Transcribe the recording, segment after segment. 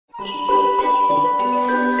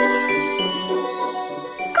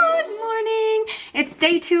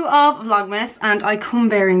day 2 of Vlogmas and I come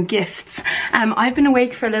bearing gifts. I've been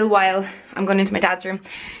awake for a little while. I'm going into my dad's room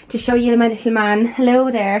to show you my little man. Hello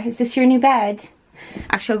there, is this your new bed?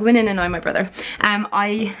 Actually, I'll go in and annoy my brother.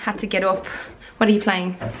 I had to get up. What are you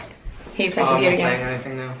playing? Here you play computer games. I'm not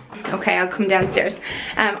playing anything now. Okay, I'll come downstairs.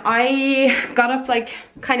 I got up like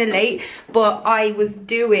kind of late, but I was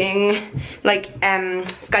doing like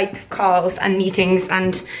Skype calls and meetings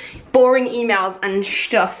and boring emails and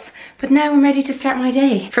stuff. But now I'm ready to start my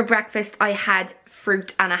day. For breakfast, I had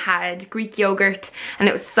fruit and I had Greek yogurt and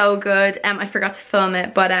it was so good. I forgot to film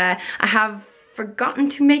it, but I have forgotten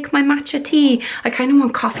to make my matcha tea. I kind of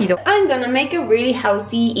want coffee though. I'm gonna make a really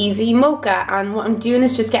healthy, easy mocha, and what I'm doing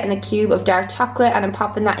is just getting a cube of dark chocolate and I'm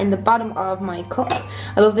popping that in the bottom of my cup.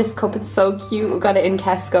 I love this cup, it's so cute. We got it in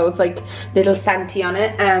Tesco, it's like little Santi on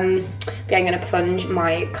it. But yeah, I'm gonna plunge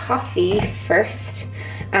my coffee first.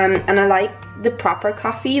 And I like the proper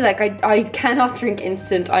coffee, like I cannot drink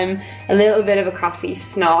instant. I'm a little bit of a coffee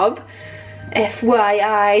snob,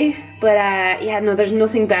 FYI. But yeah, no, there's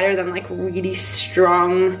nothing better than like really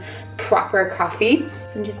strong, proper coffee.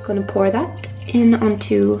 So I'm just gonna pour that in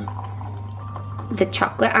onto the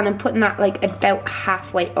chocolate and I'm putting that like about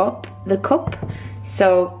halfway up the cup.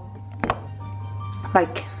 So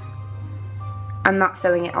like, I'm not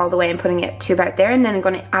filling it all the way and putting it to about there, and then I'm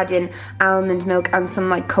going to add in almond milk and some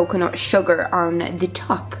like coconut sugar on the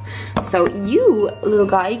top. So you little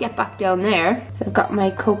guy, get back down there. So I've got my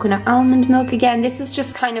coconut almond milk again. This is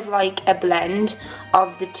just kind of like a blend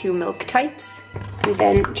of the two milk types. And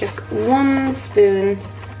then just 1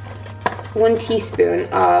 teaspoon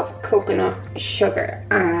of coconut sugar,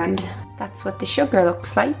 and that's what the sugar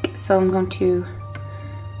looks like. So I'm going to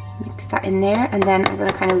mix that in there, and then I'm going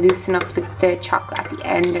to kind of loosen up the chocolate at the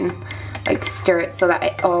end and like stir it so that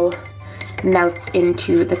it all melts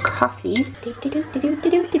into the coffee.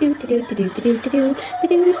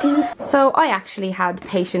 So I actually had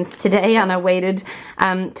patience today and I waited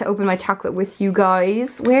to open my chocolate with you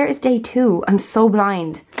guys. Where is day 2? I'm so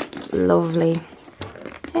blind. Lovely.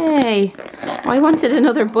 Hey, I wanted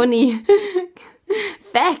another bunny.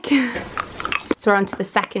 Feck. So we're on to the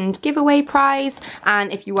second giveaway prize,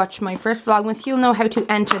 and if you watch my first Vlogmas, you'll know how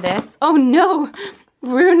to enter this. Oh no,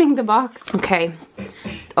 ruining the box. Okay,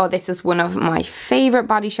 oh, this is one of my favorite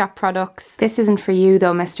Body Shop products. This isn't for you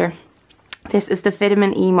though, mister. This is the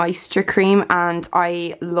Vitamin E Moisture Cream, and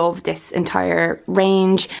I love this entire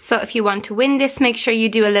range. So if you want to win this, make sure you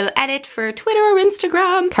do a little edit for Twitter or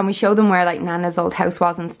Instagram. Can we show them where like Nana's old house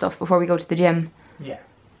was and stuff before we go to the gym? Yeah.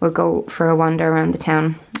 We'll go for a wander around the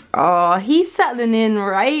town. Oh, he's settling in,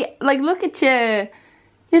 right? Like, look at you.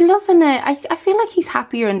 You're loving it. I feel like he's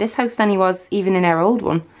happier in this house than he was even in our old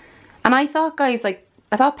one. And I thought, guys, like,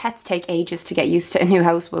 I thought pets take ages to get used to a new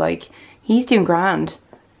house, but like, he's doing grand.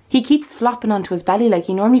 He keeps flopping onto his belly, like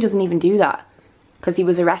he normally doesn't even do that. Because he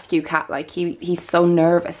was a rescue cat, like he's so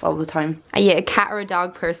nervous all the time. Are you a cat or a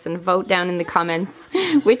dog person? Vote down in the comments.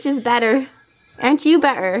 Which is better? Aren't you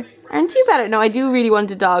better? Aren't you better? No, I do really want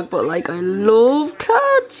a dog, but like I love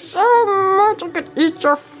cats so much. I could eat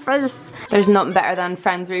your face. There's nothing better than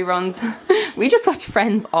Friends reruns. We just watch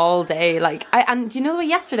Friends all day. Like, and do you know what,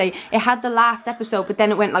 yesterday it had the last episode, but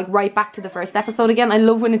then it went like right back to the first episode again. I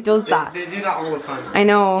love when it does that. They do that all the time. I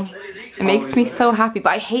know. It makes me so happy,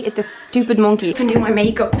 but I hated this stupid monkey. I've been doing my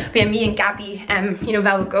makeup. Yeah, me and Gabby, you know,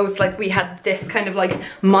 Velvet Ghost, like we had this kind of like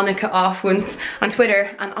Monica off once on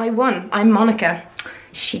Twitter, and I won. I'm Monica.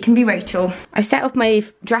 She can be Rachel. I set up my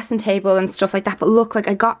dressing table and stuff like that, but look, like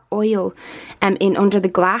I got oil in under the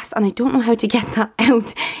glass and I don't know how to get that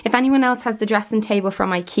out. If anyone else has the dressing table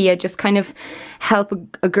from IKEA, just kind of help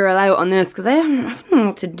a girl out on this, because I don't know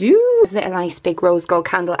what to do. There's a nice big rose gold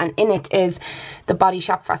candle, and in it is the Body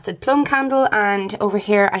Shop Frosted Plum candle, and over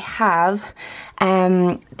here I have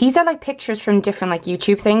these are like pictures from different like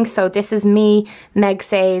YouTube things. So this is me, Meg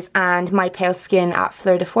Says, and My Pale Skin at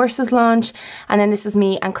Fleur de Force's launch, and then this is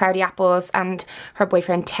me and Cloudy Apples and her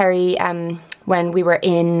boyfriend Terry when we were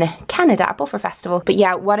in Canada at Buffer Festival. But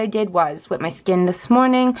yeah, what I did was with my skin this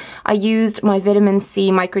morning, I used my vitamin C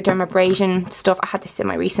microdermabrasion stuff. I had this in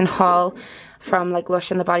my recent haul from like Lush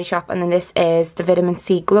and the Body Shop, and then this is the Vitamin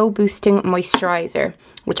C Glow Boosting Moisturizer,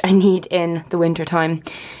 which I need in the winter time.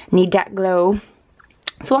 Need that glow.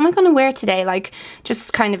 So what am I going to wear today? Like,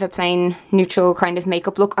 just kind of a plain neutral kind of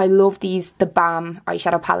makeup look. I love these, the Balm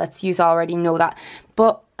eyeshadow palettes. You already know that.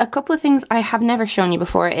 But a couple of things I have never shown you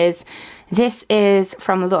before is, this is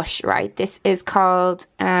from Lush, right? This is called,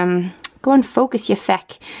 go on, focus, you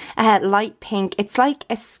feck. Light pink. It's like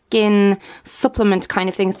a skin supplement kind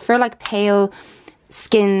of thing. It's for like pale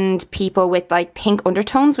skinned people with like pink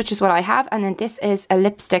undertones, which is what I have. And then this is a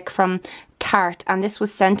lipstick from tart, and this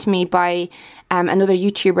was sent to me by another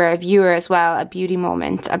YouTuber, a viewer as well, A Beauty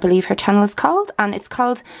Moment, I believe her channel is called, and it's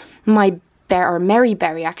called Mary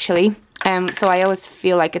Berry actually. So I always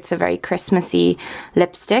feel like it's a very Christmassy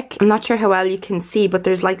lipstick. I'm not sure how well you can see, but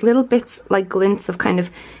there's like little bits, like glints of kind of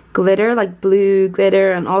glitter, like blue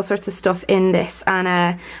glitter and all sorts of stuff in this, and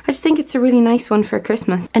I just think it's a really nice one for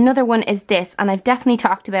Christmas. Another one is this, and I've definitely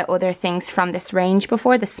talked about other things from this range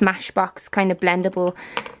before, the Smashbox kind of blendable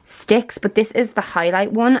sticks, but this is the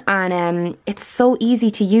highlight one, and it's so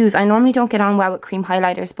easy to use. I normally don't get on well with cream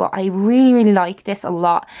highlighters, but I really like this a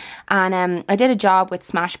lot. And I did a job with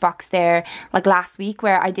Smashbox there like last week,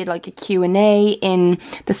 where I did like a Q&A in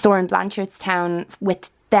the store in Blanchardstown with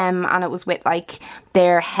them, and it was with like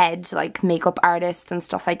their head like makeup artist and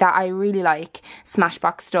stuff like that. I really like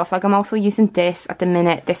Smashbox stuff. Like I'm also using this at the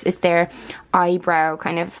minute. This is their eyebrow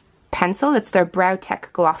kind of pencil. It's their Brow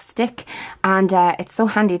Tech gloss stick, and it's so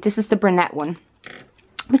handy. This is the brunette one,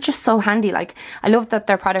 which is so handy. Like I love that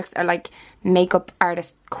their products are like makeup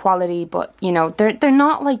artist quality, but you know, they're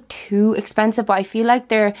not like too expensive, but I feel like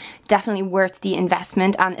they're definitely worth the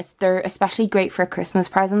investment, and they're especially great for Christmas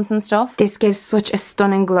presents and stuff. This gives such a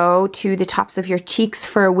stunning glow to the tops of your cheeks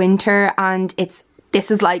for winter, and this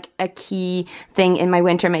is like a key thing in my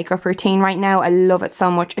winter makeup routine right now. I love it so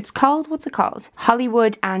much. It's called, what's it called?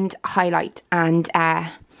 Hollywood and Highlight, and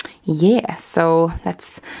yeah, so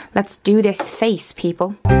let's do this face,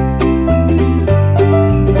 people.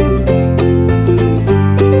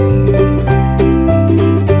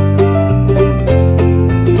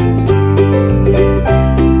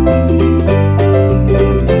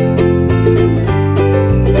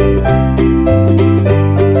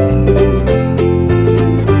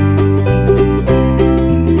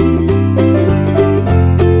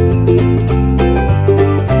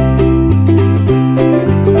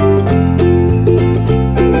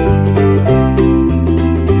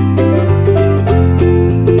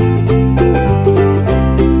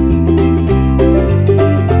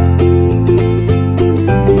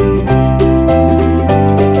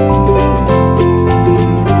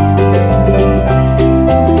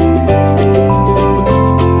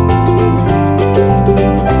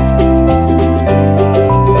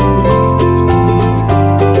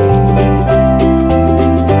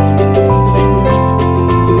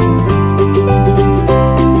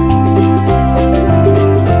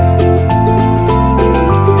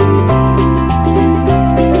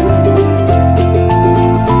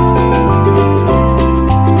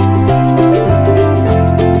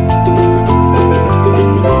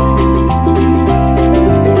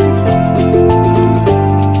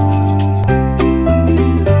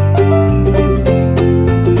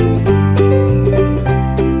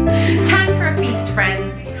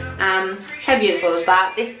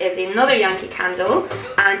 This is another Yankee candle,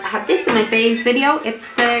 and I have this in my faves video.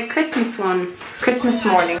 It's the Christmas one, Christmas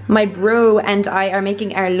morning. My bro and I are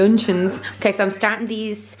making our luncheons. Okay, so I'm starting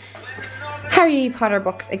these Harry Potter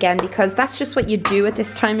books again, because that's just what you do at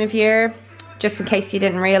this time of year. Just in case you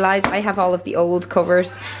didn't realize, I have all of the old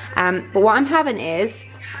covers. But what I'm having is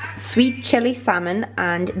sweet chili salmon,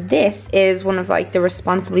 and this is one of like the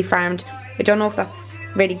responsibly farmed. I don't know if that's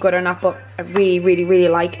really good or not, but I really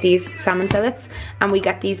like these salmon fillets. And we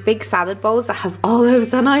get these big salad bowls that have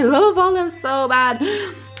olives, and I love olives so bad.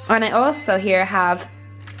 And I also here have,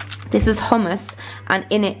 this is hummus, and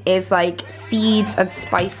in it is like seeds and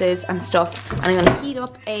spices and stuff. And I'm gonna heat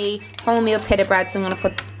up a wholemeal pita bread. So I'm gonna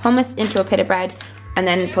put hummus into a pita bread and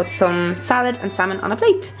then put some salad and salmon on a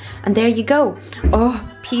plate. And there you go.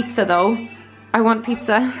 Oh, pizza though. I want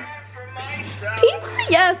pizza. Pizza,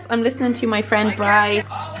 yes! I'm listening to my friend Bri.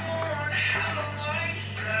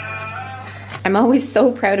 I'm always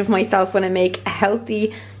so proud of myself when I make a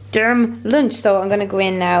healthy derm lunch. So I'm gonna go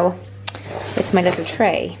in now with my little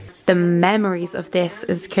tray. The memories of this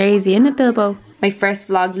is crazy, isn't it, Bilbo? My first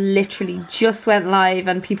vlog literally just went live,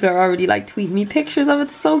 and people are already like tweeting me pictures of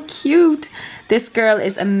it. So cute. This girl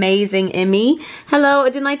is amazing, Imi. Hello,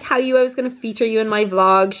 didn't I tell you I was going to feature you in my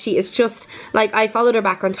vlog? She is just, like, I followed her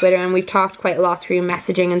back on Twitter and we've talked quite a lot through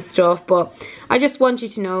messaging and stuff, but I just want you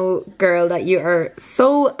to know, girl, that you are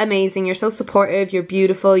so amazing. You're so supportive, you're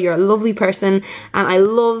beautiful, you're a lovely person, and I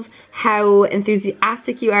love how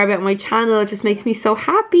enthusiastic you are about my channel. It just makes me so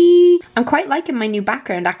happy. I'm quite liking my new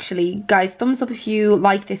background, actually. Guys, thumbs up if you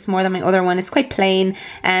like this more than my other one. It's quite plain,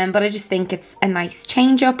 but I just think it's a nice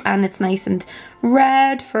change up, and it's nice and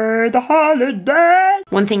red for the holidays.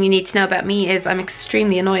 One thing you need to know about me is I'm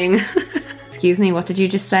extremely annoying. Excuse me, what did you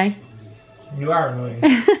just say? You are annoying.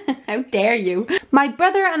 How dare you? My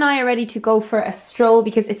brother and I are ready to go for a stroll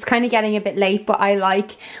because it's kind of getting a bit late, but I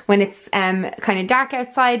like when it's kind of dark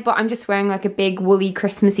outside. But I'm just wearing like a big woolly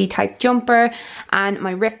Christmassy type jumper and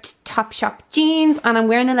my ripped Topshop jeans, and I'm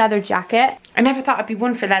wearing a leather jacket. I never thought I'd be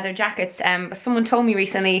one for leather jackets, but someone told me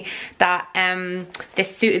recently that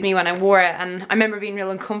this suited me when I wore it, and I remember being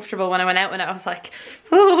real uncomfortable when I went out and I was like,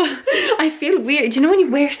 oh, I feel weird. Do you know when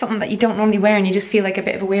you wear something that you don't normally wear and you just feel like a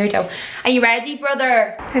bit of a weirdo? Are you ready,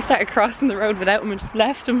 brother? I started crossing the road without him and just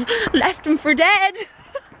left him for dead.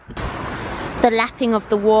 The lapping of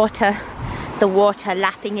the water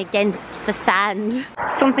lapping against the sand.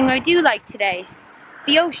 Something I do like today,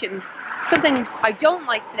 the ocean. Something I don't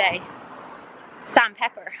like today, Sam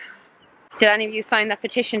Pepper. Did any of you sign that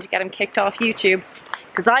petition to get him kicked off YouTube?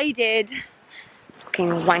 Because I did. Fucking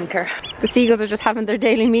wanker. The seagulls are just having their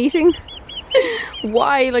daily meeting.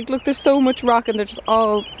 Why? Like, look, there's so much rock and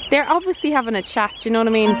they're obviously having a chat, do you know what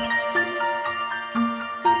I mean?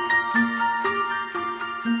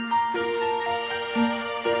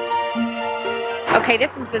 Okay,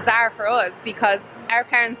 this is bizarre for us because our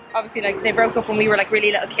parents, obviously, like, they broke up when we were like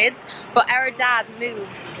really little kids, but our dad moved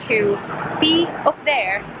to, see up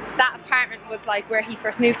there, that apartment was like where he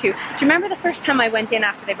first moved to. Do you remember the first time I went in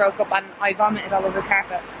after they broke up and I vomited all over the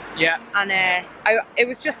carpet? Yeah. And it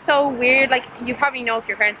was just so weird. Like, you probably know if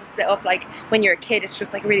your parents have split up, like when you're a kid, it's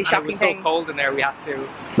just like a really shocking thing. It was so cold in there, we had to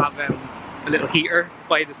have a little heater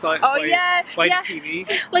by the side, by the TV.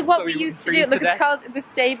 Like what we used to do, look, it's called the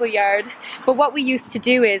stable yard. But what we used to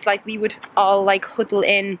do is, like, we would all like huddle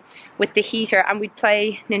in with the heater and we'd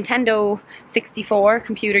play Nintendo 64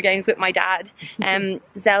 computer games with my dad.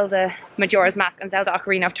 Zelda Majora's Mask and Zelda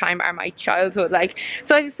Ocarina of Time are my childhood. Like,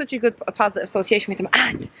 so I have such a good positive association with them.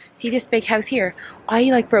 And see this big house here? I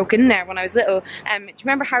like broke in there when I was little. Do you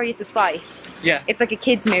remember Harriet the Spy? Yeah. It's like a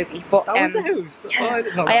kids movie, but that was the house. Yeah, oh, I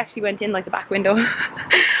didn't know that. I actually went in like the back window.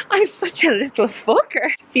 I'm such a little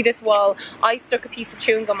fucker. See this wall? I stuck a piece of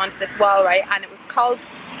chewing gum onto this wall, right? And it was called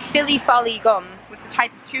Philly Folly gum, was the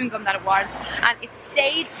type of chewing gum that it was. And it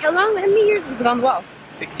stayed, how many years was it on the wall?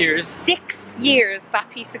 6 years. 6 years that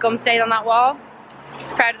piece of gum stayed on that wall.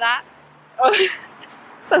 Proud of that. Oh,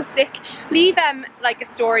 so sick. Leave like a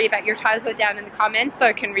story about your childhood down in the comments so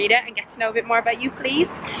I can read it and get to know a bit more about you, please.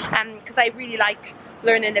 Because I really like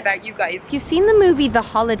learning about you guys. If you've seen the movie The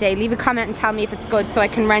Holiday, leave a comment and tell me if it's good so I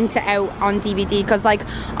can rent it out on DVD, because like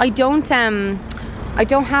I don't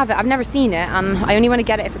have it, I've never seen it, and I only want to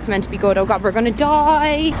get it if it's meant to be good. Oh god, we're gonna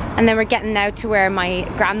die. And then we're getting now to where my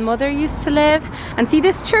grandmother used to live, and see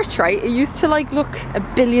this church, right? It used to like look a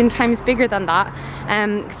billion times bigger than that.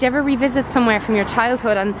 Because you ever revisit somewhere from your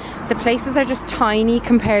childhood and the places are just tiny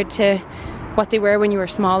compared to what they were when you were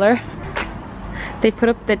smaller. They put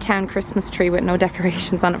up the town Christmas tree with no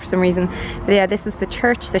decorations on it for some reason. But yeah, this is the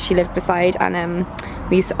church that she lived beside, and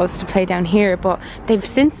we used to play down here, but they've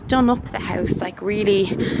since done up the house like really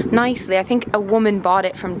nicely. I think a woman bought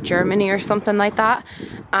it from Germany or something like that,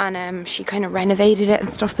 and she kind of renovated it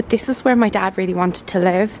and stuff. But this is where my dad really wanted to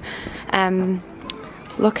live.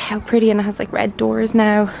 Look how pretty, and it has like red doors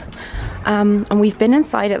now. And we've been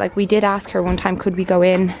inside it. Like, we did ask her one time, could we go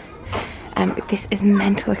in? This is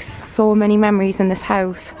mental, like so many memories in this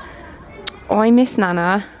house. Oh, I miss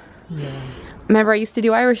Nana. Yeah. Remember I used to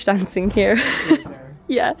do Irish dancing here.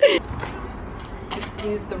 Yeah.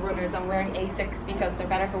 Excuse the runners, I'm wearing Asics because they're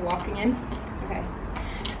better for walking in. Okay.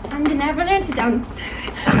 And you never learn to dance.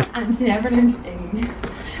 And you never learn to sing.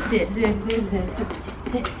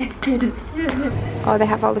 Oh, they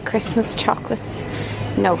have all the Christmas chocolates.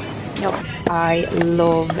 No. I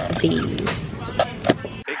love these.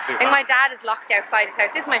 I think my dad is locked outside his house.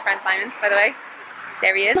 This is my friend Simon, by the way.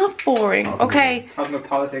 There he is. Not boring. Okay. Talking about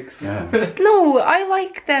politics. Yeah. No, I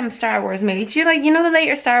like them Star Wars movies. Do you like, you know, the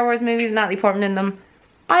later Star Wars movies with Natalie Portman in them?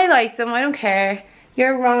 I like them. I don't care.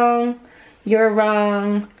 You're wrong. You're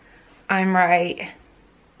wrong. I'm right.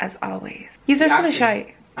 As always. These are full of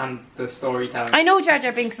shite. And the storytelling. I know Jar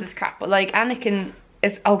Jar Binks is crap, but like Anakin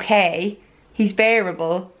is okay. He's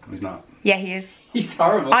bearable. He's not. Yeah, he is. He's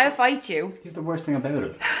horrible. I'll fight you. He's the worst thing about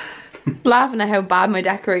it. Laughing at how bad my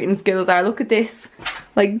decorating skills are. Look at this.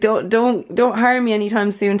 Like, don't hire me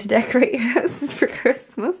anytime soon to decorate your houses for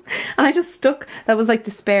Christmas. And I just stuck, that was like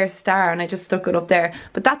the spare star, and I just stuck it up there.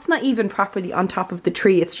 But that's not even properly on top of the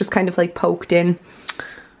tree. It's just kind of like poked in.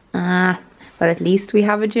 But Well, at least we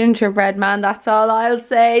have a gingerbread man, that's all I'll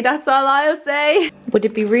say, that's all I'll say. Would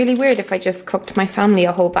it be really weird if I just cooked my family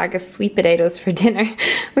a whole bag of sweet potatoes for dinner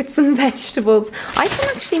with some vegetables? I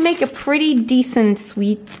can actually make a pretty decent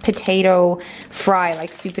sweet potato fry,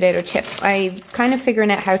 like sweet potato chips. I'm kind of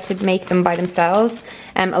figuring out how to make them by themselves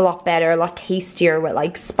a lot better, a lot tastier with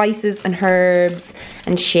like spices and herbs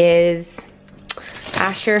and shiz.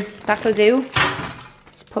 Sure, that'll do.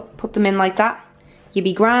 Just put them in like that. You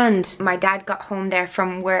be grand. My dad got home there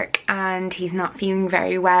from work and he's not feeling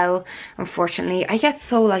very well, unfortunately. I get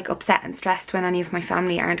so like upset and stressed when any of my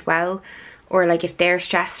family aren't well, or like if they're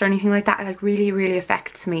stressed or anything like that. It like really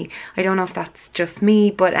affects me. I don't know if that's just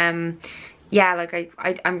me, but yeah, like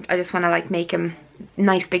I just want to like make him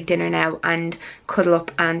nice big dinner now and cuddle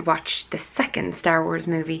up and watch the second Star Wars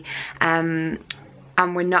movie.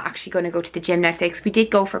 And we're not actually going to go to the gym next day because we did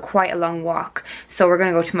go for quite a long walk, so we're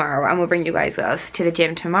going to go tomorrow and we'll bring you guys with us to the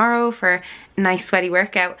gym tomorrow for a nice sweaty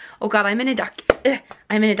workout. Oh god, I'm in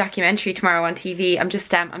a documentary tomorrow on TV. I'm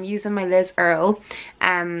just I'm using my Liz Earle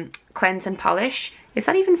cleanse and polish. Is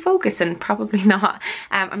that even focusing? Probably not.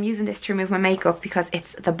 I'm using this to remove my makeup because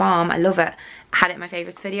it's the bomb. I love it. I had it in my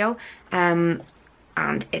favorites video, and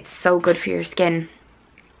it's so good for your skin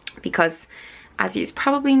because, as you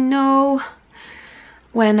probably know,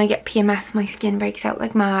 when I get PMS, my skin breaks out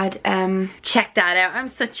like mad. Check that out. I'm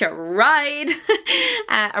such a ride.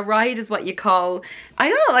 A ride is what you call, I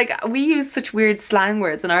don't know, like we use such weird slang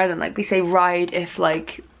words in Ireland. Like we say ride if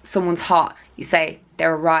like someone's hot. You say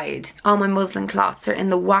they're a ride. All my muslin cloths are in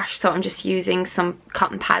the wash, so I'm just using some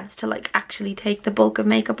cotton pads to like actually take the bulk of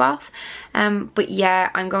makeup off. But yeah,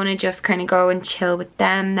 I'm going to just kind of go and chill with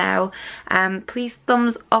them now. Please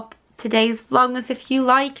thumbs up today's Vlogmas if you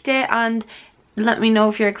liked it, and let me know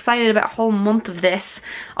if you're excited about a whole month of this,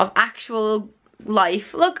 of actual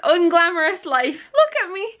life. Look, unglamorous life. Look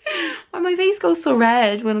at me. Why my face goes so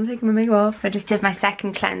red when I'm taking my makeup off. So I just did my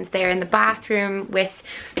second cleanse there in the bathroom with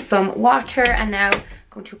some water, and now I'm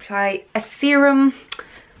going to apply a serum.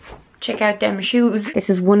 Check out them shoes. This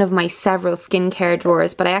is one of my several skincare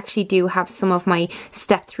drawers, but I actually do have some of my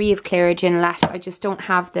step 3 of Clarigen left. I just don't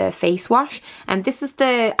have the face wash. And this is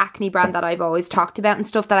the acne brand that I've always talked about and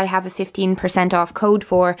stuff that I have a 15% off code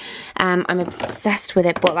for. I'm obsessed with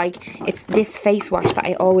it, but like it's this face wash that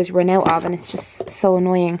I always run out of, and it's just so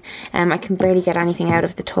annoying. I can barely get anything out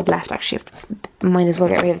of the tub left. Actually, might as well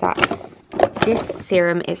get rid of that. This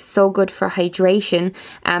serum is so good for hydration,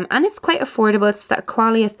 and it's quite affordable. It's the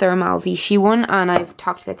Aqualia Thermal Vichy one, and I've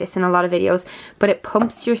talked about this in a lot of videos, but it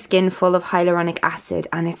pumps your skin full of hyaluronic acid,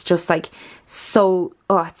 and it's just like so,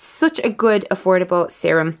 oh, it's such a good affordable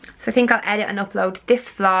serum. So I think I'll edit and upload this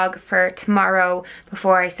vlog for tomorrow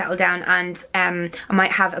before I settle down, and I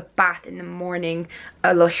might have a bath in the morning,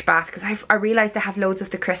 a Lush bath, because I realised I have loads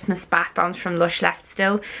of the Christmas bath bombs from Lush left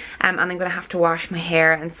still, and I'm gonna have to wash my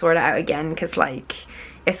hair and sort it out again because like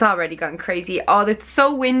it's already gone crazy. Oh, it's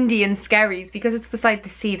so windy in Skerries because it's beside the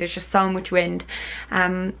sea. There's just so much wind.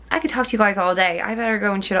 I could talk to you guys all day. I better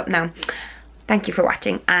go and shut up now. Thank you for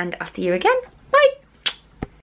watching, and I'll see you again